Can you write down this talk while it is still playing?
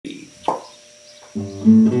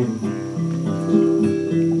Living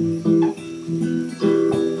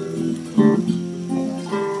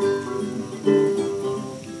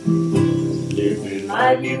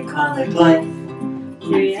my bucolic life,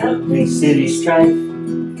 free healthy city strife.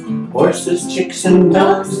 Horses, chicks, and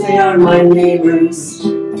dogs, they are my neighbors.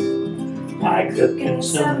 I cook and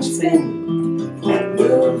some spin, and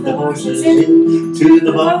move the horses into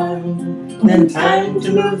the barn. Then time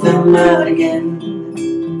to move them out again.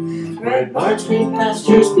 Red barns, green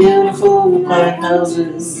pastures, beautiful white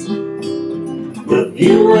houses. The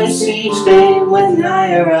view I see each day when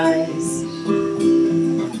I arise.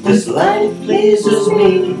 This life pleases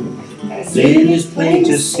me, as it is plain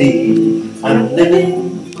to see. I'm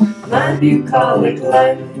living my bucolic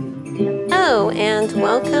life. Hello, and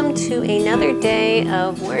welcome to another day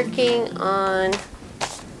of working on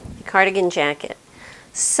the cardigan jacket.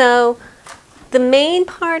 So the main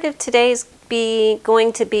part of today is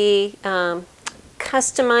going to be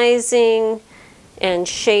customizing and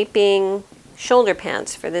shaping shoulder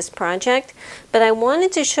pads for this project, but I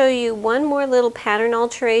wanted to show you one more little pattern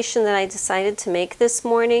alteration that I decided to make this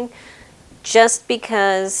morning, just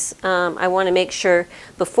because I want to make sure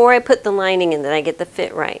before I put the lining in that I get the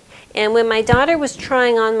fit right. And when my daughter was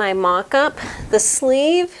trying on my mock-up, the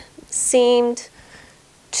sleeve seemed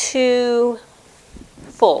too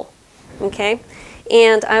full, okay?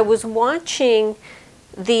 And I was watching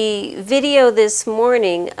the video this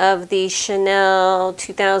morning of the Chanel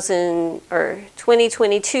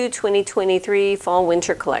 2022-2023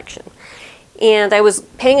 fall-winter collection. And I was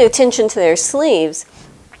paying attention to their sleeves,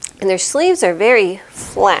 and their sleeves are very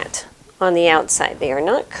flat on the outside. They are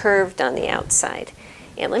not curved on the outside.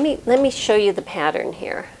 And let me show you the pattern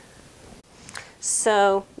here.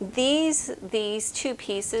 So these two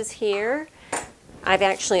pieces here, I've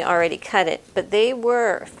actually already cut it, but they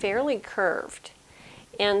were fairly curved.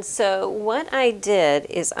 And so what I did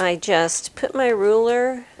is I just put my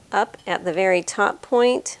ruler up at the very top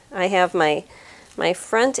point. I have my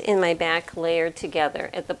front and my back layered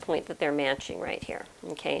together at the point that they're matching right here,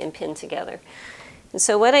 okay, and pinned together. And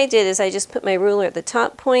so what I did is I just put my ruler at the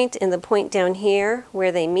top point and the point down here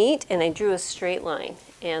where they meet, and I drew a straight line.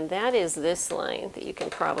 And that is this line that you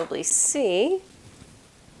can probably see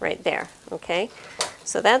right there, okay?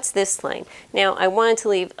 So that's this line. Now I wanted to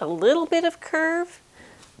leave a little bit of curve,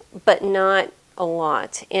 but not a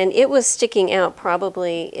lot. And it was sticking out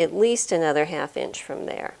probably at least another ½ inch from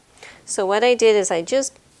there. So what I did is I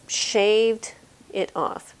just shaved it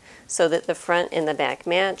off so that the front and the back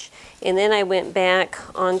match. And then I went back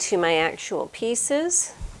onto my actual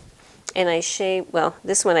pieces and I shaved, well,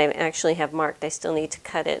 this one I actually have marked. I still need to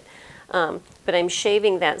cut it. But I'm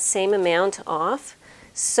shaving that same amount off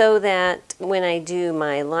so that when I do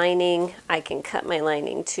my lining, I can cut my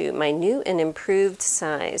lining to my new and improved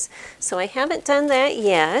size. So I haven't done that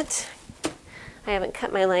yet. I haven't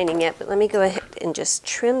cut my lining yet, but let me go ahead and just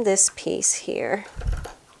trim this piece here.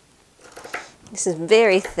 This is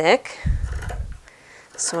very thick,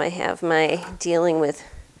 so I have my dealing with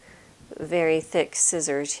very thick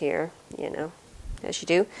scissors here, you know, as you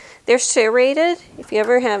do. They're serrated. If you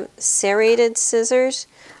ever have serrated scissors,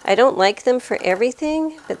 I don't like them for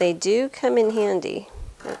everything, but they do come in handy,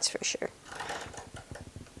 that's for sure.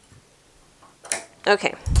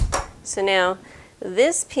 Okay, so now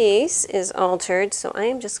this piece is altered, so I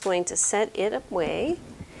am just going to set it away,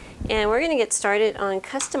 and we're going to get started on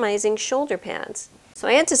customizing shoulder pads. So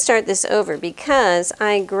I had to start this over because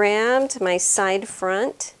I grabbed my side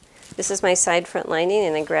front. This is my side front lining,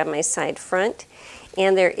 and I grabbed my side front,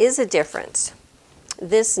 and there is a difference.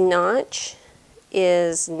 This notch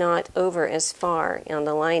is not over as far on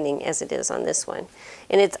the lining as it is on this one.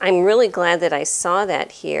 And I'm really glad that I saw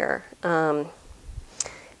that here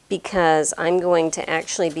because I'm going to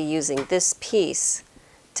actually be using this piece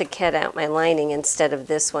to cut out my lining instead of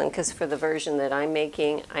this one, because for the version that I'm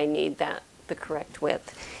making, I need the correct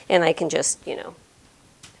width. And I can just, you know,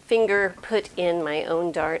 finger put in my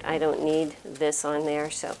own dart. I don't need this on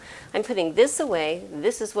there. So I'm putting this away.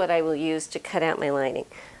 This is what I will use to cut out my lining.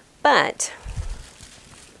 But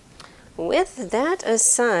with that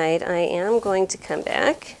aside, I am going to come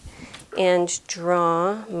back and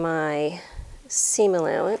draw my seam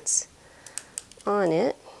allowance on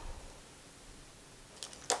it.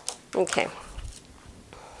 Okay.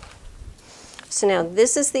 So now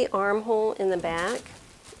this is the armhole in the back,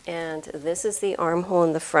 and this is the armhole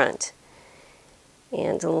in the front.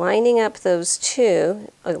 And lining up those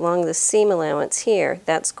two along the seam allowance here,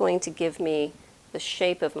 that's going to give me the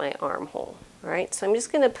shape of my armhole. All right, so I'm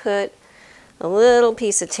just going to put a little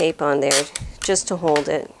piece of tape on there just to hold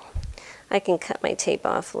it. I can cut my tape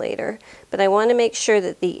off later, but I want to make sure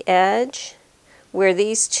that the edge where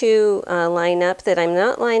these two line up, that I'm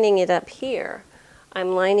not lining it up here.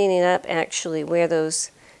 I'm lining it up actually where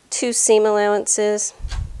those two seam allowances,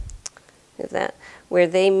 where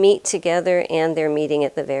they meet together and they're meeting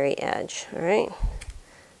at the very edge. All right.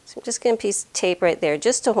 So I'm just going to piece of tape right there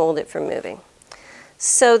just to hold it from moving.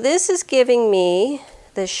 So this is giving me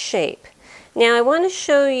the shape. Now I want to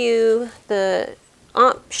show you the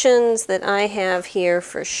options that I have here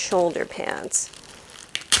for shoulder pads.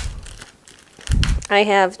 I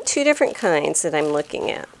have two different kinds that I'm looking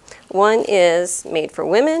at. One is made for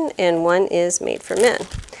women and one is made for men.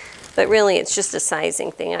 But really it's just a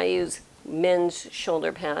sizing thing. I use men's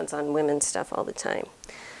shoulder pads on women's stuff all the time.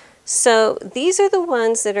 So these are the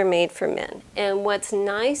ones that are made for men. And what's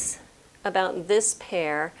nice about this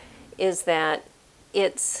pair is that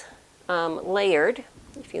it's layered.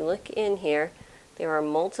 If you look in here, there are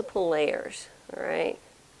multiple layers, all right?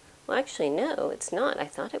 Well, actually, no, it's not. I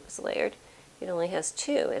thought it was layered. It only has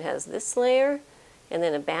two. It has this layer and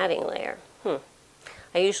then a batting layer.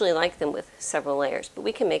 I usually like them with several layers, but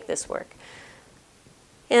we can make this work.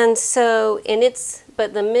 And so,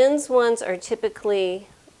 but the men's ones are typically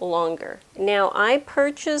longer. Now, I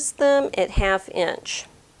purchased them at 1/2 inch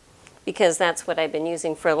because that's what I've been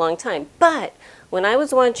using for a long time. But when I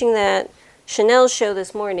was watching that Chanel show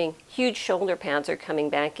this morning, huge shoulder pads are coming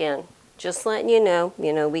back in. Just letting you know,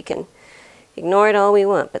 we can ignore it all we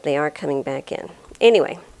want, but they are coming back in.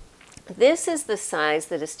 Anyway, this is the size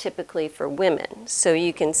that is typically for women. So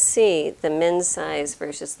you can see the men's size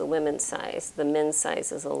versus the women's size. The men's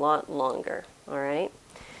size is a lot longer, all right?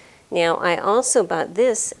 Now, I also bought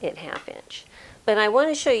this at 1/2 inch. But I want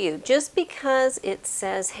to show you, just because it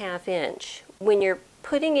says 1/2 inch, when you're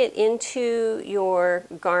putting it into your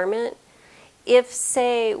garment, if,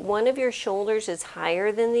 say, one of your shoulders is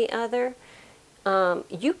higher than the other,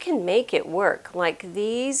 you can make it work. Like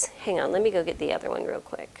these, hang on, let me go get the other one real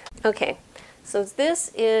quick. Okay, so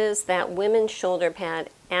this is that women's shoulder pad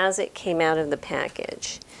as it came out of the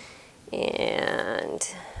package. And,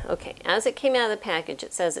 okay, as it came out of the package,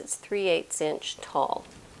 it says it's 3/8 inch tall,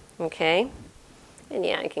 okay? And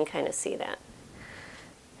yeah, I can kind of see that.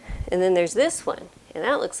 And then there's this one, and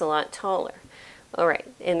that looks a lot taller. All right,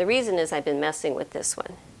 and the reason is I've been messing with this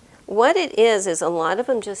one. What it is a lot of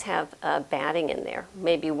them just have batting in there.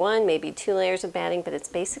 Maybe one, maybe 2 layers of batting, but it's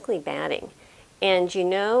basically batting. And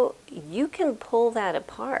you can pull that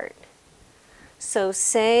apart. So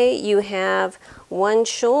say you have one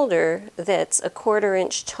shoulder that's 1/4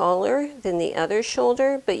 inch taller than the other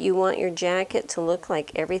shoulder, but you want your jacket to look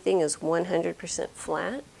like everything is 100%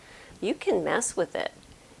 flat, you can mess with it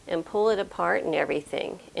and pull it apart and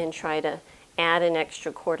everything and try to add an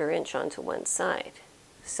extra 1/4 inch onto one side.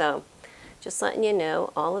 So just letting you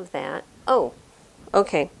know all of that. Oh,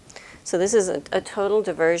 okay. So this is a total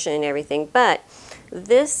diversion and everything, but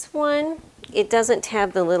this one, it doesn't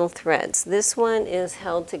have the little threads. This one is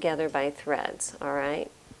held together by threads, all right?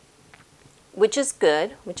 Which is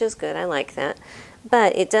good, I like that.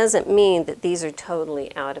 But it doesn't mean that these are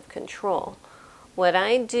totally out of control. What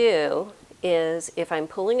I do is if I'm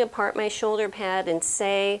pulling apart my shoulder pad and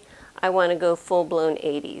say I want to go full-blown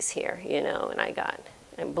 80s here, and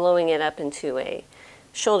I'm blowing it up into a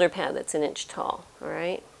shoulder pad that's 1 inch tall, all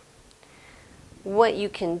right? What you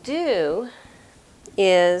can do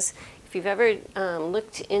is, if you've ever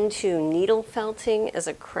looked into needle felting as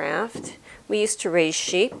a craft, we used to raise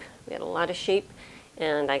sheep. We had a lot of sheep,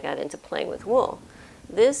 and I got into playing with wool.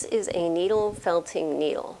 This is a needle felting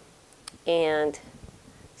needle, and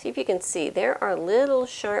see if you can see, there are little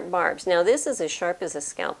sharp barbs. Now this is as sharp as a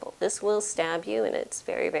scalpel. This will stab you, and it's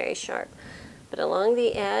very, very sharp. But along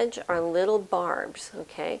the edge are little barbs,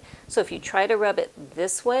 okay? So if you try to rub it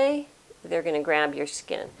this way, they're going to grab your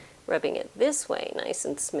skin. Rubbing it this way, nice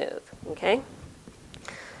and smooth, okay?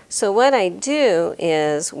 So what I do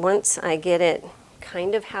is, once I get it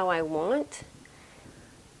kind of how I want,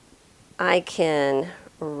 I can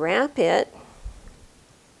wrap it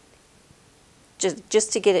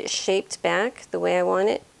just to get it shaped back the way I want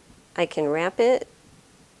it. I can wrap it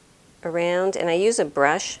around, and I use a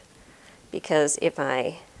brush because if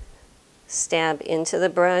I stab into the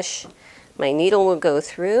brush, my needle will go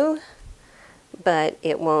through, but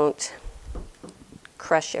it won't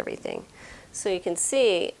crush everything. So you can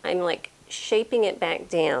see I'm like shaping it back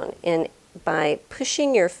down, and by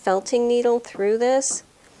pushing your felting needle through this,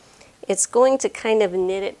 it's going to kind of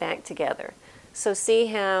knit it back together. So see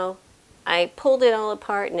how I pulled it all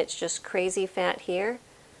apart and it's just crazy fat here?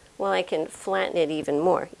 Well, I can flatten it even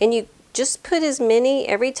more. And you just put as many,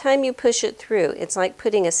 every time you push it through, it's like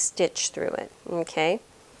putting a stitch through it, okay?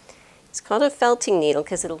 It's called a felting needle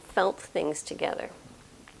because it'll felt things together.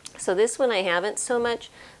 So this one I haven't so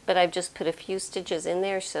much, but I've just put a few stitches in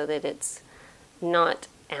there so that it's not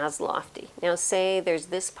as lofty. Now say there's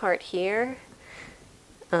this part here,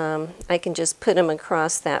 I can just put them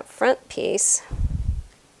across that front piece.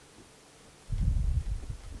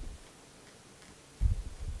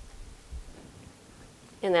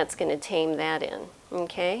 And that's going to tame that in,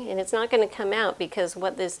 okay? And it's not going to come out because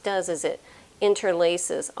what this does is it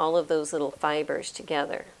interlaces all of those little fibers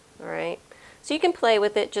together, all right? So you can play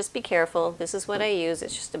with it, just be careful. This is what I use.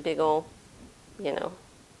 It's just a big old, you know,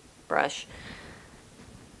 brush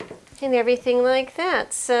and everything like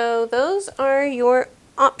that. So those are your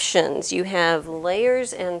options. You have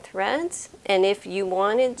layers and threads, and if you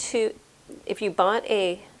wanted to, if you bought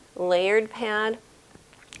a layered pad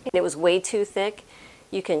and it was way too thick,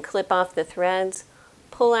 you can clip off the threads,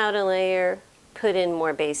 pull out a layer, put in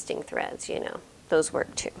more basting threads, you know. Those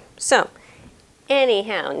work too. So,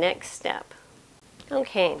 anyhow, next step.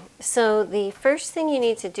 Okay, so the first thing you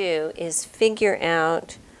need to do is figure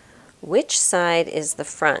out which side is the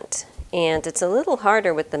front. And it's a little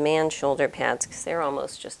harder with the man shoulder pads because they're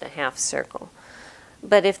almost just a half circle.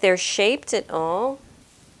 But if they're shaped at all,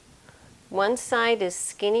 one side is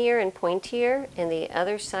skinnier and pointier, and the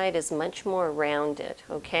other side is much more rounded,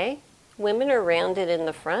 okay? Women are rounded in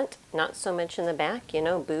the front, not so much in the back, you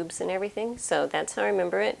know, boobs and everything. So that's how I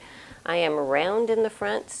remember it. I am round in the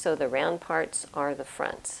front, so the round parts are the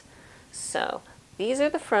fronts. So these are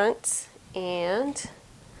the fronts, and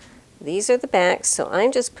these are the backs. So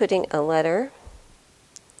I'm just putting a letter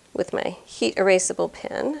with my heat erasable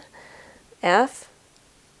pen, F,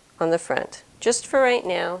 on the front, just for right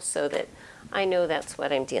now, so that I know that's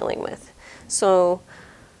what I'm dealing with. So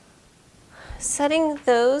setting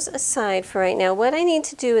those aside for right now, what I need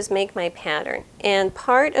to do is make my pattern. And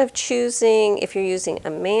part of choosing if you're using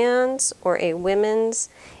a man's or a women's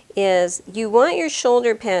is you want your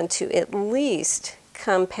shoulder pad to at least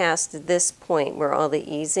come past this point where all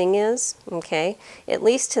the easing is, okay? At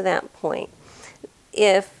least to that point.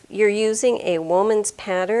 If you're using a woman's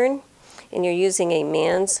pattern and you're using a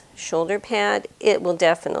man's shoulder pad, it will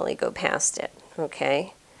definitely go past it,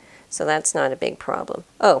 okay? So that's not a big problem.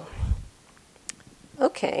 Oh,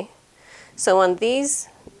 okay. So on these,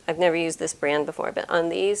 I've never used this brand before, but on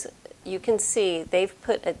these, you can see they've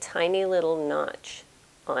put a tiny little notch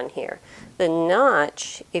on here. The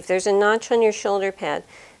notch, if there's a notch on your shoulder pad,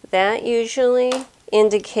 that usually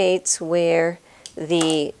indicates where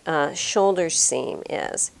the shoulder seam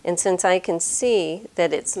is. And since I can see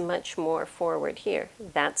that it's much more forward here,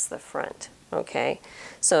 that's the front, okay?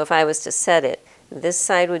 So if I was to set it, this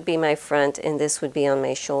side would be my front and this would be on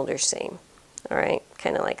my shoulder seam, all right?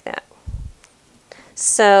 Kind of like that.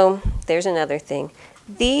 So there's another thing.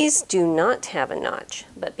 These do not have a notch,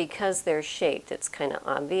 but because they're shaped, it's kind of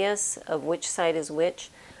obvious of which side is which,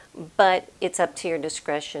 but it's up to your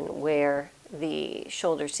discretion where the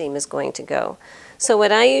shoulder seam is going to go. So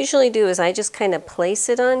what I usually do is I just kind of place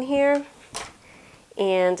it on here,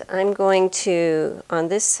 and I'm going to, on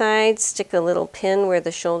this side, stick a little pin where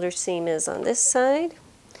the shoulder seam is on this side,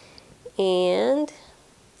 and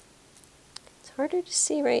it's harder to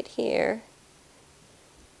see right here.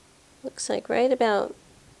 Looks like right about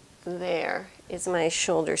there is my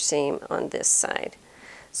shoulder seam on this side.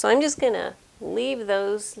 So I'm just going to leave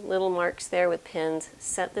those little marks there with pins,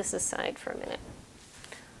 set this aside for a minute.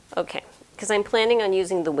 Okay, because I'm planning on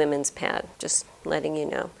using the women's pad, just letting you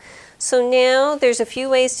know. So now there's a few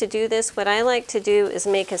ways to do this. What I like to do is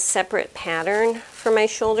make a separate pattern for my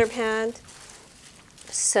shoulder pad.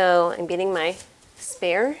 So I'm getting my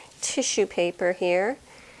spare tissue paper here.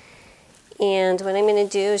 And what I'm going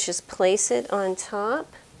to do is just place it on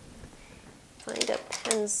top, find a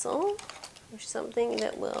pencil or something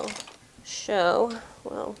that will show,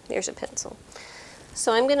 well, here's a pencil.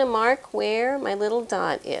 So I'm going to mark where my little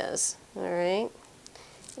dot is, all right?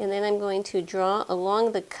 And then I'm going to draw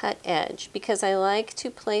along the cut edge because I like to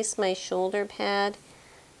place my shoulder pad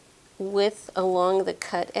along the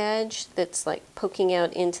cut edge that's like poking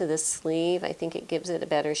out into the sleeve. I think it gives it a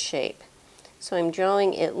better shape. So I'm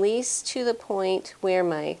drawing at least to the point where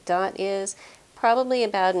my dot is, probably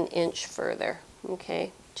about an inch further,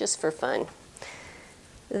 okay, just for fun.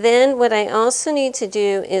 Then what I also need to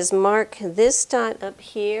do is mark this dot up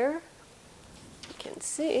here. You can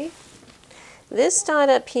see. This dot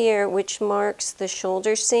up here, which marks the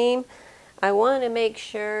shoulder seam, I want to make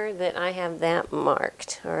sure that I have that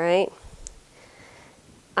marked, all right?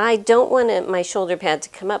 I don't want my shoulder pad to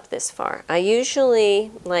come up this far. I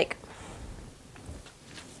usually, like,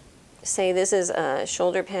 say this is a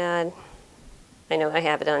shoulder pad, I know I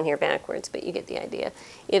have it on here backwards, but you get the idea.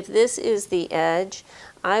 If this is the edge,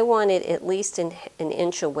 I want it at least an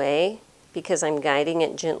inch away because I'm guiding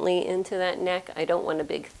it gently into that neck. I don't want a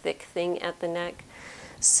big thick thing at the neck.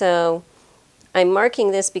 So I'm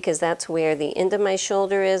marking this because that's where the end of my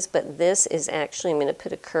shoulder is, but this is actually, I'm going to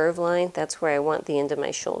put a curve line. That's where I want the end of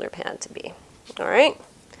my shoulder pad to be. All right.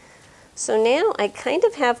 So now I kind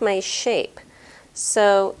of have my shape.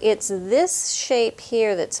 So it's this shape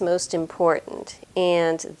here that's most important,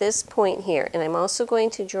 and this point here. And I'm also going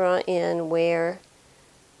to draw in where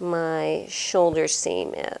my shoulder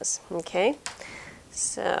seam is, okay?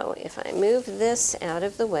 So if I move this out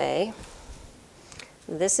of the way,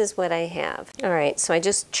 this is what I have. All right, so I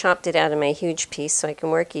just chopped it out of my huge piece so I can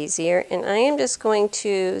work easier, and I am just going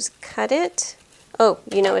to cut it. Oh,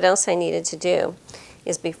 you know what else I needed to do?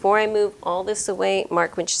 Is before I move all this away,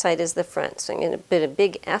 mark which side is the front. So I'm going to put a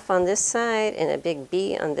big F on this side and a big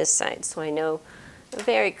B on this side, so I know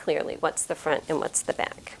very clearly what's the front and what's the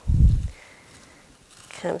back.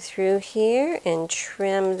 Come through here and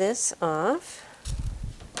trim this off.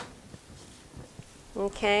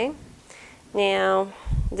 Okay, now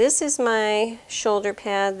this is my shoulder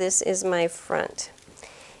pad, this is my front,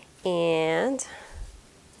 and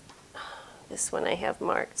this one I have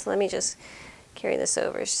marked. So let me just carry this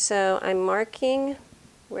over. So I'm marking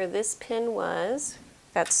where this pin was.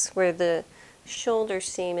 That's where the shoulder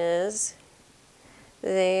seam is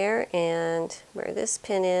there, and where this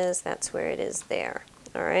pin is, that's where it is there.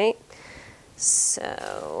 All right.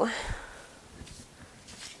 So,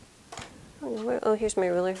 oh, here's my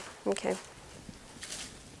ruler. Okay.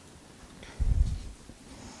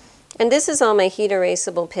 And this is all my heat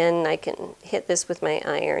erasable pen. I can hit this with my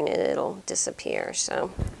iron and it'll disappear.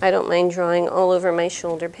 So I don't mind drawing all over my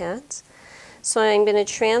shoulder pads. So I'm going to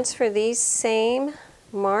transfer these same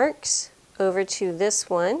marks over to this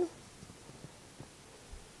one.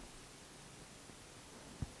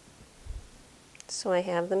 So I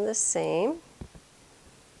have them the same.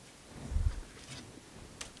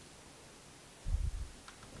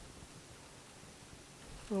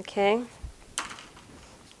 Okay.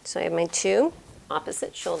 So I have my two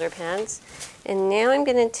opposite shoulder pads, and now I'm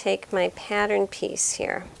going to take my pattern piece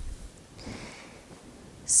here.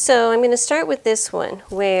 So I'm going to start with this one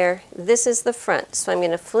where this is the front. So I'm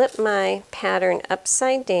going to flip my pattern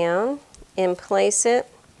upside down and place it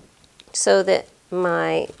so that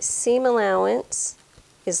my seam allowance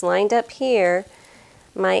is lined up here.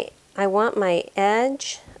 I want my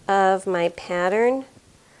edge of my pattern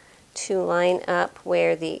to line up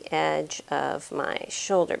where the edge of my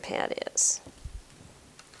shoulder pad is.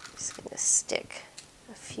 Just going to stick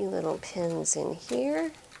a few little pins in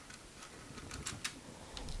here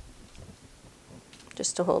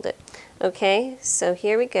just to hold it. Okay, so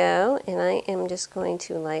here we go, and I am just going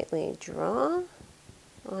to lightly draw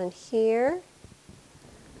on here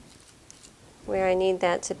where I need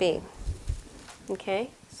that to be.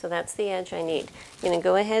 Okay, so that's the edge I need. I'm going to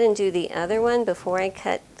go ahead and do the other one before I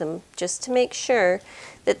cut them, just to make sure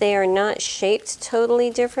that they are not shaped totally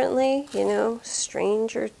differently. You know,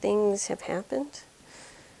 stranger things have happened.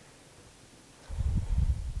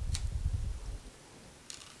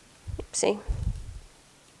 Oopsie.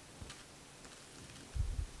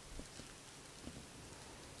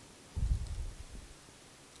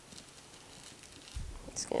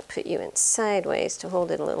 Just going to put you in sideways to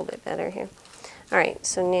hold it a little bit better here. All right,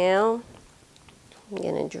 so now I'm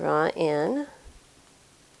going to draw in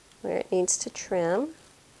where it needs to trim.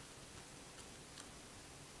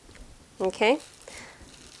 Okay,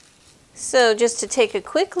 so just to take a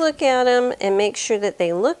quick look at them and make sure that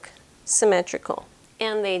they look symmetrical,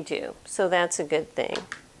 and they do, so that's a good thing.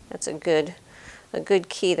 That's a good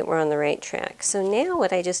key that we're on the right track. So now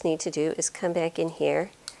what I just need to do is come back in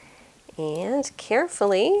here and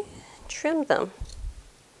carefully trim them.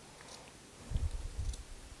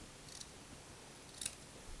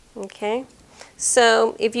 Okay,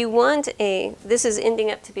 so if you want this is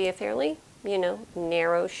ending up to be a fairly, you know,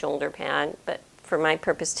 narrow shoulder pad, but for my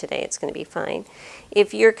purpose today, it's going to be fine.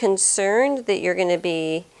 If you're concerned that you're going to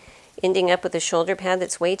be ending up with a shoulder pad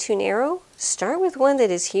that's way too narrow, start with one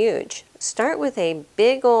that is huge. Start with a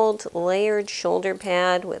big old layered shoulder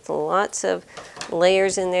pad with lots of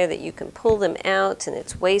layers in there that you can pull them out, and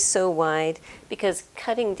it's way so wide, because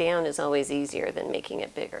cutting down is always easier than making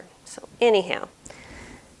it bigger. So anyhow,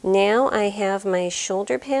 now I have my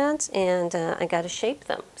shoulder pads, and I got to shape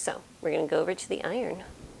them. So we're going to go over to the iron.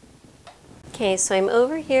 Okay, so I'm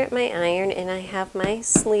over here at my iron, and I have my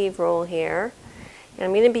sleeve roll here. And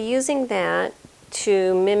I'm going to be using that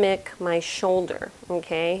to mimic my shoulder,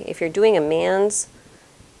 okay? If you're doing a man's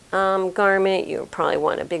garment, you probably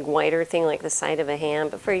want a big wider thing like the side of a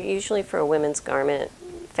hand, but usually for a women's garment,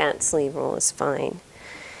 fat sleeve roll is fine.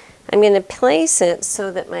 I'm going to place it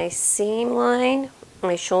so that my seam line,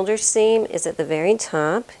 my shoulder seam, is at the very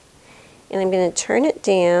top, and I'm going to turn it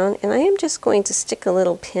down, and I am just going to stick a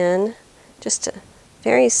little pin just to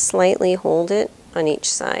very slightly hold it on each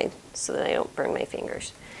side so that I don't burn my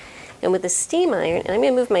fingers. And with the steam iron, and I'm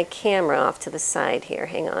going to move my camera off to the side here,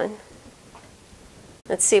 hang on.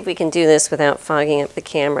 Let's see if we can do this without fogging up the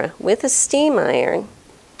camera. With a steam iron,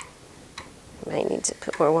 I might need to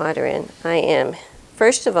put more water in.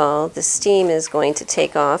 First of all, the steam is going to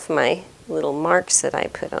take off my little marks that I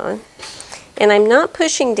put on. And I'm not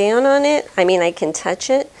pushing down on it. I mean, I can touch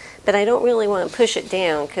it, but I don't really want to push it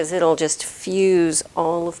down because it'll just fuse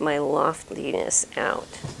all of my loftiness out.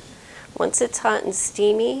 Once it's hot and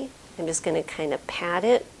steamy, I'm just going to kind of pat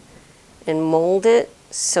it and mold it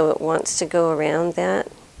so it wants to go around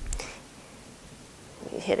that.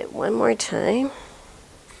 Let me hit it one more time.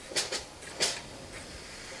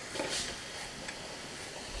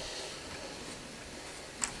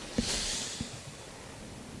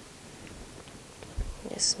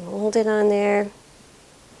 Just mold it on there.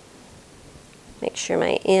 Make sure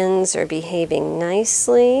my ends are behaving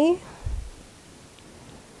nicely.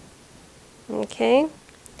 Okay.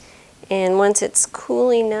 And once it's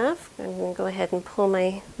cool enough, I'm going to go ahead and pull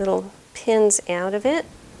my little pins out of it.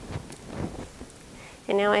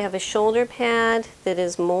 And now I have a shoulder pad that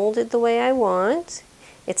is molded the way I want.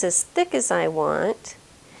 It's as thick as I want.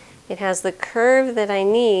 It has the curve that I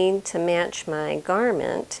need to match my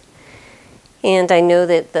garment. And I know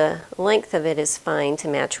that the length of it is fine to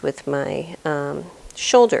match with my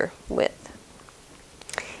shoulder width.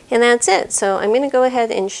 And that's it. So I'm going to go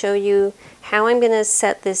ahead and show you how I'm going to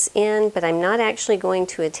set this in, but I'm not actually going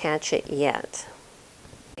to attach it yet.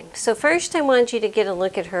 So first I want you to get a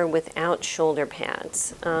look at her without shoulder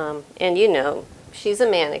pads. And you know, she's a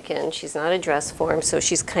mannequin, she's not a dress form, so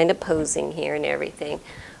she's kind of posing here and everything.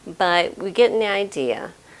 But we get an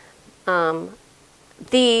idea.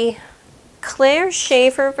 The Claire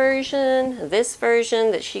Schaefer version, this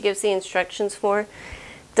version that she gives the instructions for,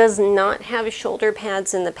 does not have shoulder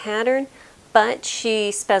pads in the pattern, but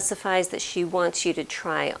she specifies that she wants you to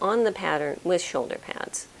try on the pattern with shoulder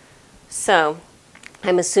pads. So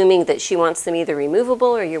I'm assuming that she wants them either removable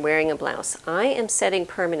or you're wearing a blouse. I am setting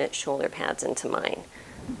permanent shoulder pads into mine,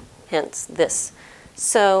 hence this.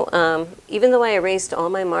 So even though I erased all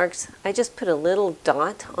my marks, I just put a little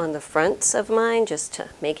dot on the fronts of mine just to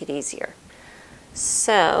make it easier.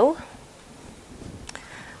 So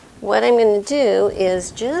what I'm going to do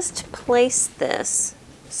is just place this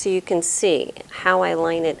so you can see how I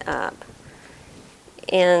line it up.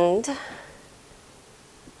 And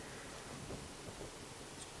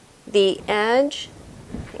the edge,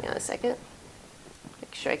 hang on a second,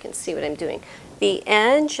 make sure I can see what I'm doing. The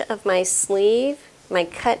edge of my sleeve, my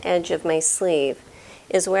cut edge of my sleeve,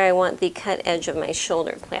 is where I want the cut edge of my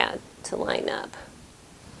shoulder pad to line up.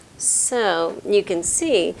 So you can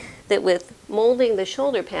see that with molding the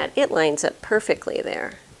shoulder pad, it lines up perfectly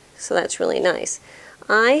there. So that's really nice.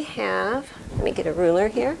 I have, let me get a ruler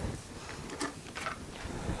here.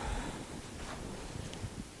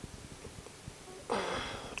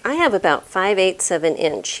 I have about 5/8 of an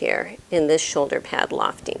inch here in this shoulder pad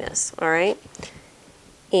loftiness, all right?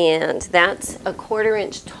 And that's a 1/4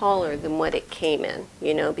 inch taller than what it came in,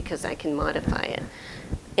 you know, because I can modify it.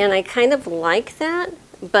 And I kind of like that,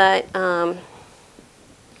 but not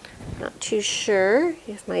too sure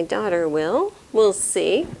if my daughter will. We'll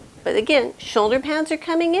see. But again, shoulder pads are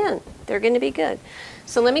coming in. They're going to be good.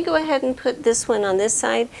 So let me go ahead and put this one on this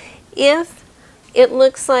side. If it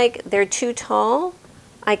looks like they're too tall,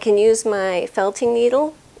 I can use my felting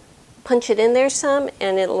needle, punch it in there some,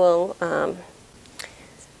 and it will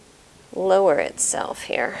lower itself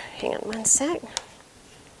here. Hang on one sec.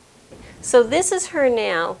 So this is her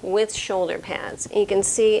now with shoulder pads. You can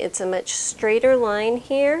see it's a much straighter line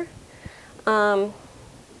here.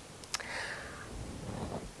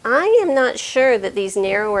 I am not sure that these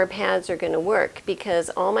narrower pads are going to work because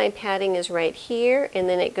all my padding is right here and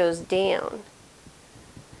then it goes down.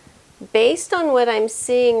 Based on what I'm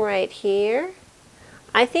seeing right here,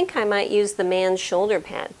 I think I might use the man's shoulder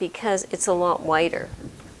pad because it's a lot wider.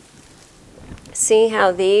 See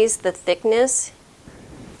how these, the thickness,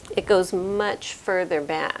 it goes much further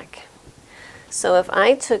back. So if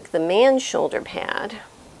I took the man's shoulder pad,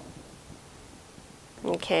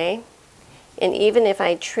 okay, and even if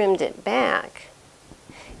I trimmed it back,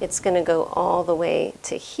 it's going to go all the way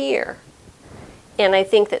to here. And I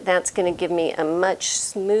think that that's going to give me a much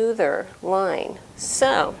smoother line.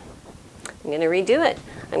 So I'm going to redo it.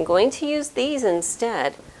 I'm going to use these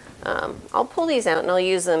instead. I'll pull these out and I'll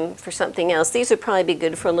use them for something else. These would probably be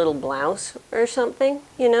good for a little blouse or something,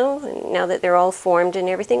 you know, and now that they're all formed and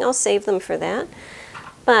everything, I'll save them for that.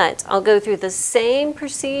 But I'll go through the same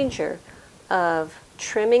procedure of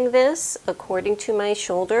trimming this according to my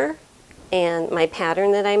shoulder and my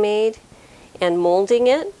pattern that I made and molding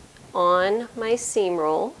it on my seam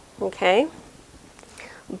roll, okay?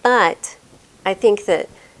 But I think that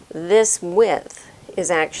this width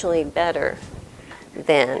is actually better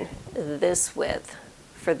than this width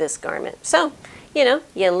for this garment. So, you know,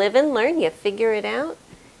 you live and learn, you figure it out.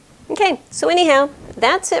 Okay, so anyhow,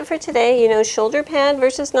 that's it for today. You know, shoulder pad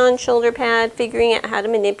versus non-shoulder pad, figuring out how to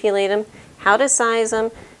manipulate them, how to size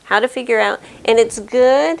them, how to figure out. And it's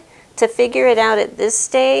good to figure it out at this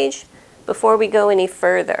stage before we go any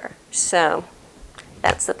further. So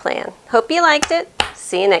that's the plan. Hope you liked it.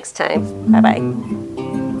 See you next time. Bye-bye.